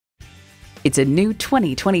It's a new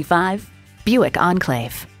 2025 Buick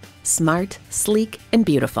Enclave. Smart, sleek, and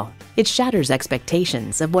beautiful. It shatters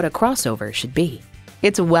expectations of what a crossover should be.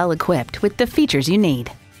 It's well equipped with the features you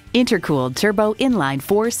need. Intercooled turbo inline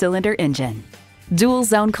 4-cylinder engine, dual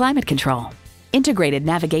zone climate control, integrated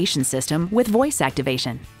navigation system with voice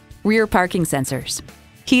activation, rear parking sensors,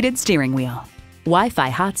 heated steering wheel, Wi-Fi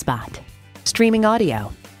hotspot, streaming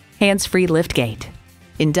audio, hands-free liftgate,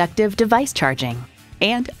 inductive device charging,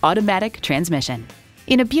 and automatic transmission.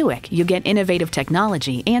 In a Buick, you get innovative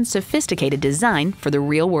technology and sophisticated design for the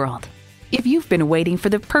real world. If you've been waiting for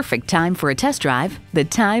the perfect time for a test drive, the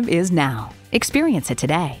time is now. Experience it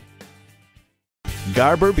today.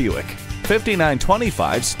 Garber Buick,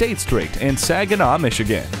 5925 State Street in Saginaw,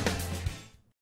 Michigan.